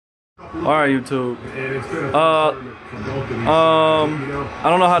Alright, YouTube. I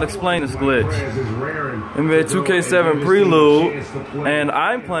don't know how to explain this glitch. NBA 2K7 Prelude, and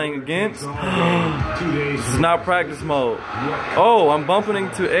I'm playing against. This is not practice mode. Oh, I'm bumping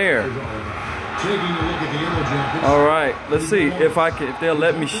into air. Alright, let's see if they'll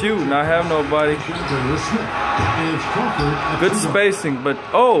let me shoot and I have nobody. Good spacing, but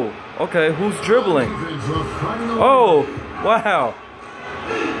oh, okay, who's dribbling? Oh, wow.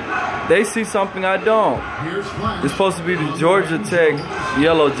 They see something I don't. It's supposed to be the Georgia Tech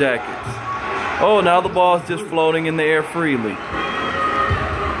Yellow Jackets. Oh, now the ball's just floating in the air freely.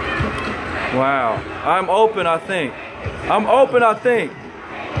 Wow. I'm open, I think. I'm open, I think.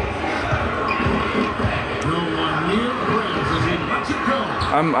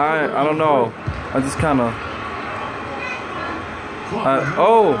 I don't know. I just kind of.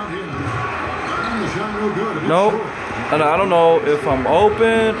 Oh. Nope. I don't know if I'm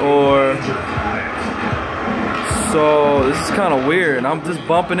open or. So this is kind of weird. I'm just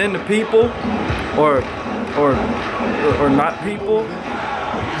bumping into people, or not people.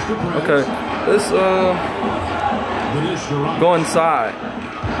 Okay, let's go inside.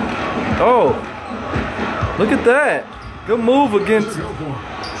 Oh, look at that! Good move against.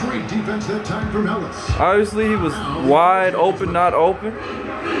 Great defense that time from Ellis. Obviously, he was wide open, not open.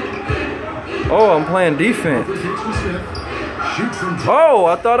 Oh, I'm playing defense. Oh,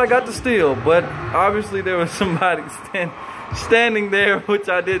 I thought I got the steal, but obviously there was somebody standing there, which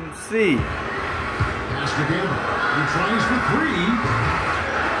I didn't see.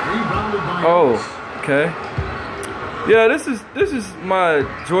 Oh, okay. Yeah, this is my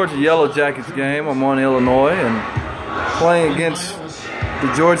Georgia Yellow Jackets game. I'm on Illinois and playing against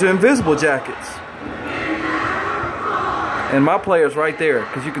the Georgia Invisible Jackets. And my player's right there,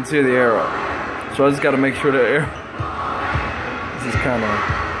 because you can see the arrow. So I just got to make sure the arrow. This is kind of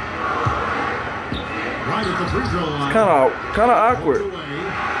awkward.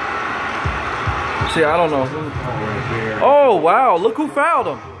 See, I don't know. Oh wow! Look who fouled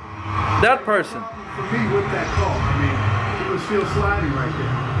him. That person.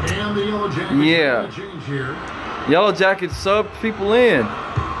 Yeah. Yellow Jackets subbed people in.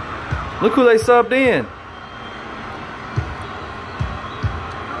 Look who they subbed in.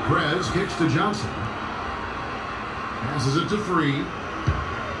 Perez kicks to Johnson. Passes it to Free.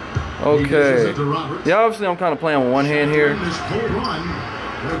 Okay. Yeah, obviously I'm kind of playing with one hand here.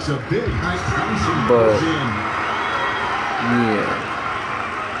 But yeah.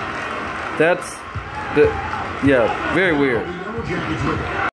 That's yeah, very weird.